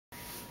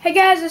Hey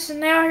guys, this is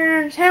Now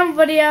Here in Town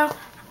video.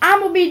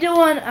 I'm going to be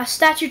doing a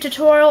statue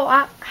tutorial.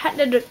 I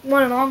hadn't did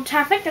one in a long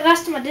time. I think the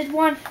last time I did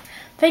one,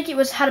 I think it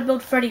was how to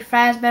build Freddy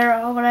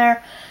Fazbear over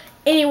there.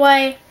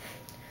 Anyway,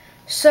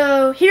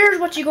 so here's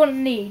what you're going to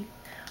need.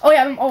 Oh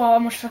yeah, I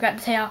almost forgot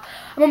to tell.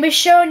 I'm going to be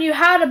showing you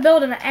how to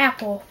build an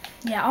apple.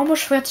 Yeah, I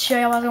almost forgot to show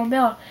you what I was going to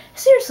build.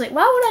 Seriously,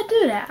 why would I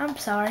do that? I'm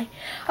sorry.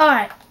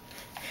 Alright,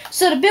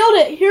 so to build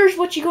it, here's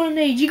what you're going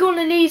to need. You're going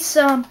to need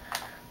some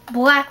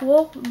black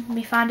wool. Let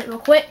me find it real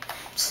quick.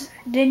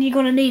 Then you're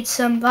going to need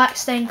some black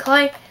stained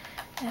clay.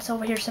 That's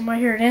over here somewhere.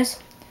 Here it is.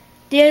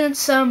 Then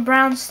some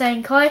brown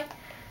stained clay.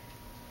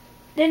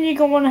 Then you're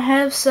going to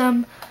have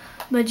some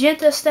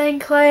magenta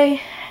stained clay.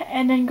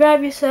 And then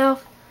grab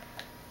yourself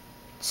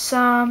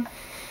some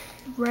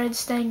red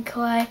stained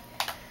clay.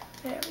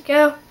 There we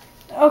go.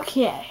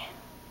 Okay.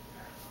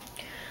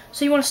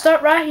 So you want to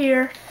start right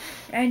here.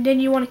 And then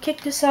you want to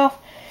kick this off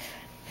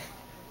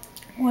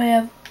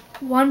with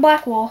one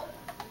black wool.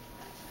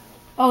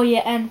 Oh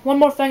yeah, and one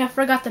more thing I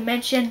forgot to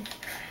mention.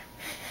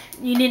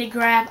 You need to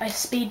grab a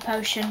speed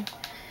potion,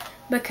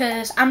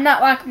 because I'm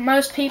not like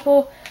most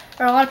people,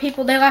 or a lot of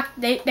people.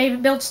 They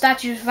build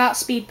statues without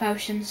speed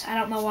potions. I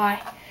don't know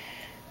why.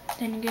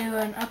 Then you do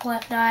an up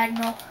left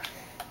diagonal.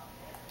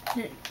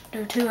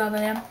 Do two of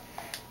them.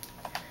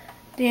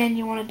 Then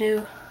you want to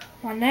do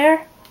one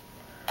there,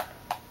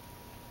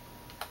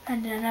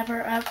 and then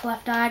another up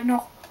left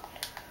diagonal.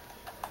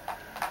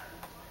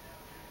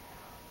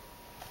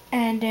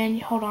 And then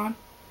hold on.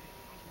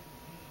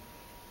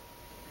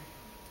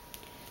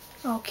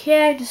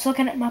 Okay, just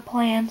looking at my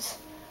plans.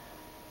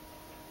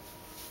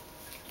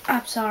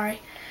 I'm sorry.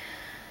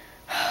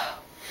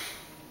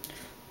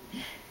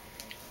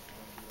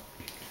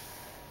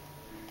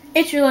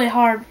 It's really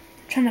hard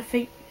trying to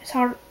figure. It's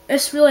hard.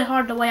 It's really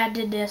hard the way I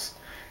did this.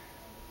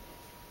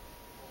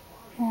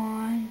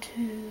 1,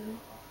 2,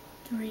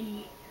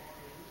 3,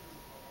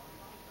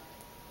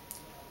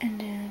 and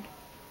then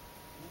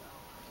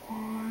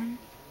 1,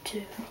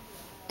 2,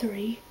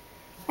 3.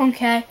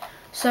 Okay,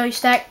 so you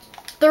stack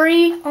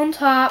 3 on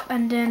top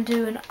and then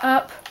do an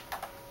up,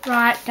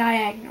 right,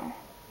 diagonal.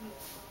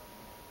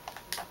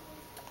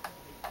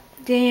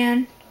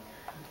 Then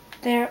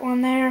there,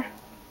 one there,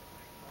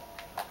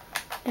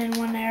 then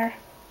one there,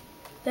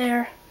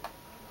 there,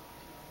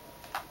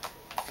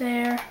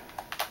 there,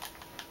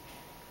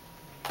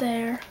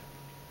 there,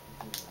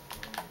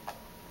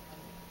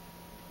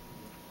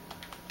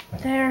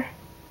 there.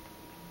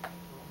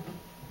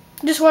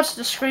 Just watch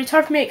the screen. It's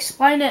hard for me to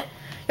explain it.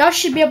 Y'all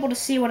should be able to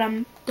see what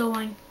I'm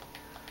doing.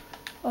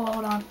 Oh,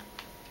 hold on.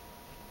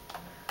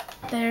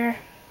 There.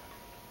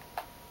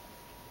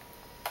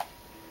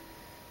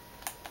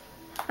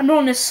 I'm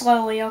doing this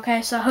slowly,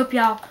 okay? So I hope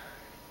y'all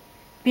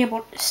be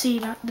able to see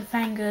the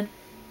thing good.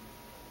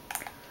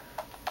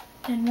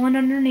 Then one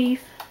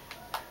underneath.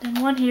 Then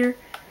one here.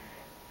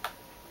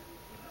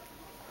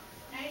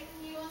 Nathan,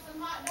 you want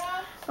some hot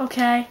dogs?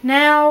 Okay,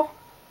 now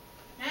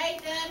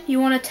Nathan. you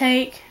want to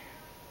take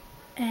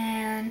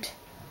and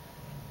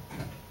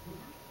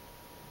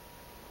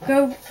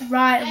go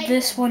right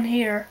this one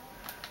here.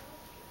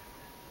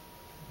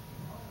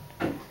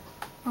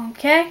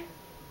 Okay.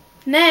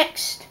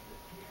 Next,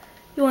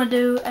 you want to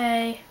do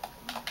a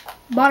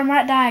bottom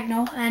right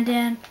diagonal, and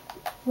then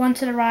one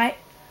to the right,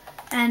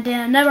 and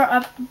then another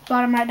up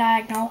bottom right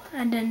diagonal,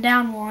 and then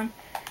down one,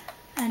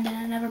 and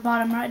then another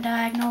bottom right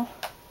diagonal,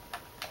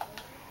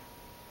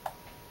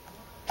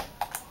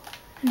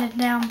 and then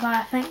down by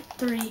I think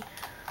 3.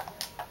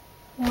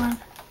 1,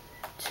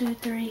 2,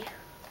 3.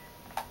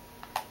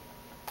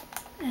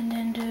 And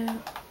then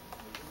do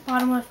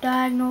bottom left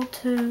diagonal,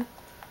 2, and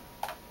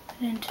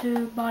then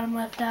 2 bottom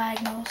left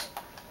diagonals,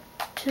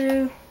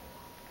 2,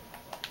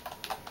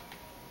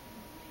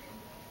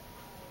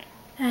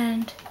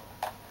 and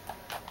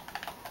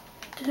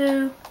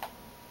 2.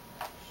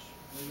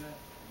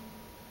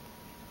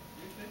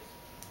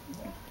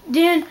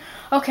 Then,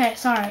 okay,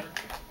 sorry.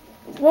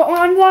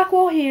 One black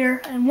wool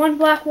here, and one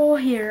black wool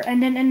here,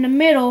 and then in the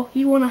middle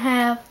you want to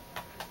have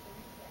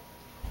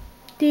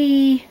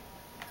the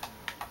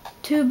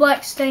 2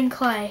 black stained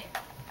clay.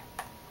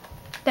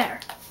 There.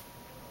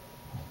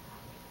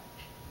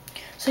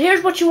 So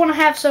here's what you want to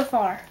have so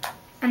far.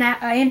 An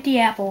empty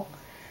apple.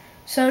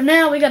 So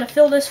now we got to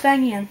fill this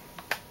thing in.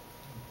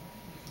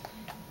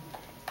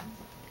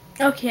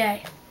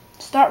 Okay.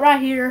 Start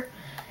right here,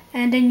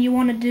 and then you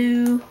want to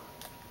do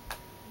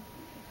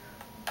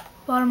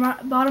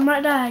bottom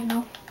right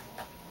diagonal,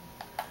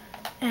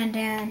 and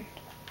then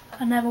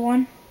another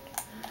one,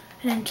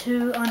 and then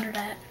 2 under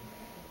that.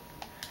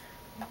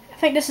 I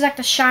think this is like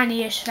the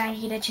shiny-ish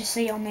thingy that you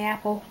see on the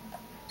apple.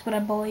 That's what I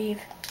believe.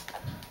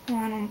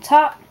 One on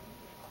top,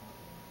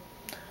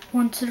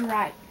 one to the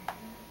right.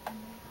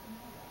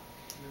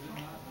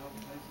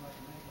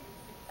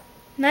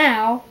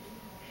 Now,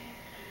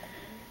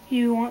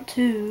 you want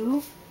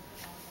to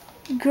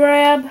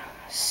grab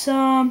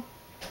some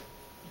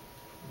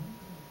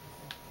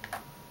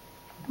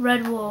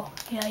red wool.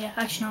 Yeah.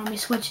 Actually, no, let me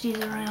switch these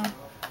around.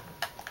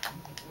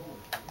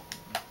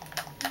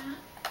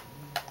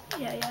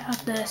 Yeah,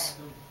 like this.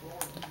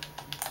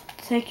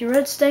 Take your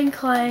red stained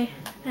clay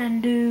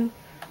and do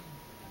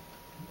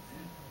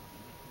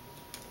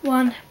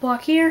one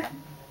block here,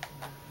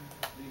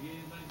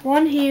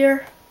 one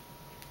here,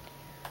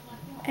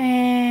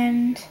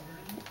 and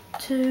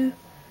 2,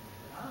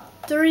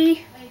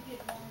 3,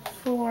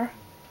 4.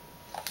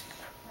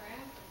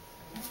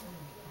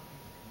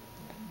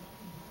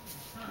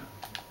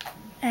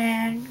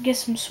 And get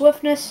some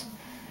swiftness.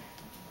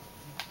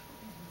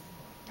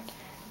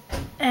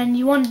 And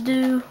you want to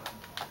do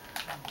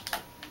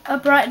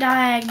upright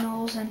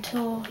diagonals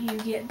until you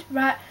get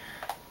right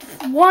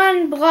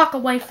 1 block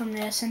away from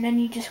this, and then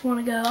you just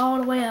want to go all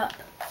the way up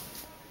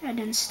and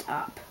then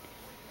stop.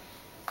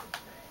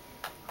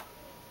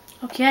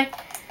 Okay,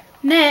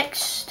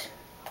 next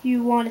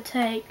you want to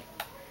take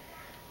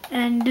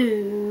and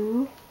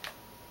do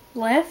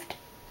left,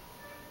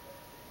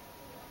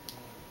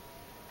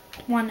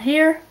 1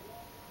 here,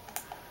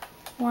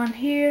 1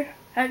 here.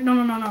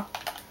 No.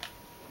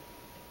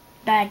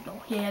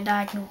 Diagonal. Yeah,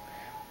 diagonal.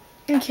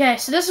 Okay,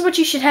 so this is what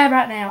you should have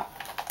right now.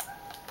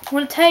 You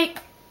want to take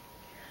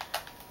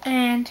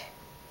and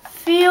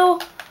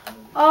fill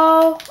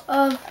all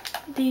of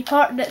the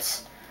part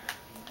that's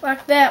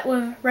like that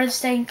with red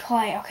stained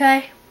clay,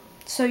 okay?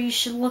 So you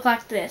should look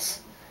like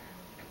this.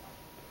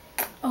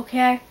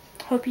 Okay?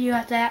 Hope you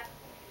got that.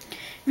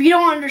 If you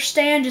don't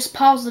understand, just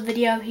pause the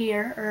video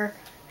here, or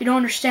if you don't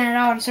understand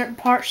at all in certain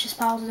parts, just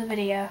pause the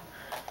video.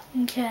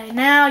 Okay,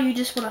 now you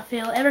just want to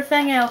fill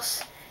everything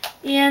else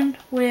in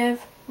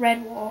with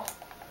red wool.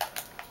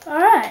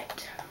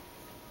 Alright.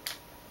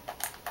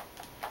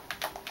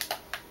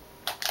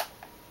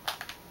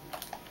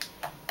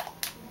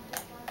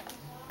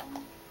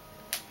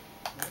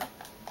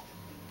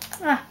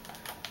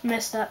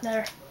 Messed up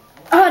there.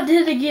 Oh, I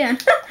did it again.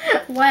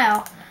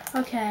 Wow.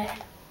 Okay.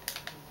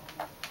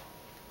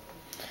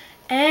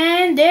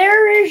 And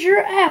there is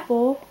your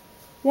apple,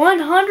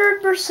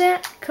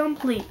 100%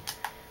 complete.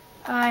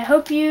 I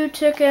hope you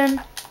took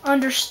and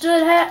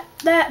understood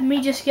that.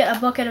 Me just get a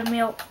bucket of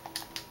milk.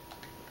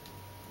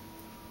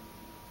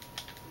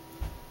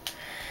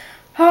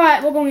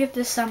 Alright, we're going to get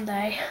this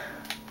someday.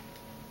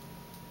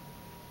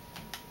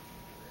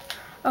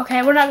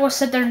 Okay, we're not going to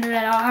sit there and do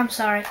that all. I'm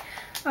sorry.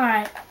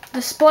 Alright,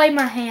 display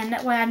my hand.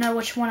 That way I know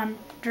which one I'm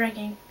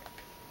drinking.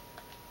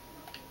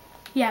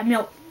 Yeah,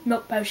 milk.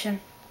 Milk potion.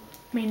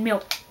 I mean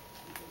milk.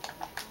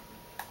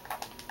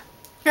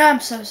 I'm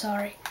so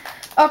sorry.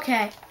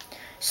 Okay,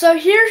 so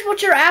here's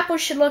what your apple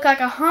should look like,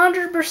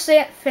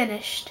 100%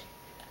 finished.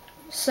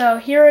 So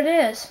here it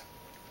is.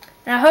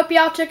 And I hope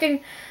y'all took and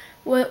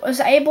was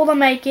able to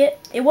make it.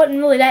 It wasn't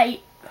really that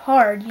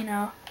hard, you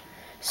know.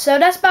 So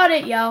that's about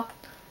it, y'all.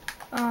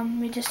 Let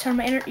me just turn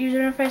my user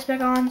interface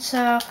back on.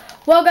 So,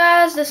 well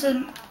guys, this has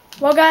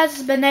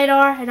been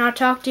Nadar, and I'll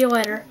talk to you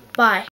later. Bye.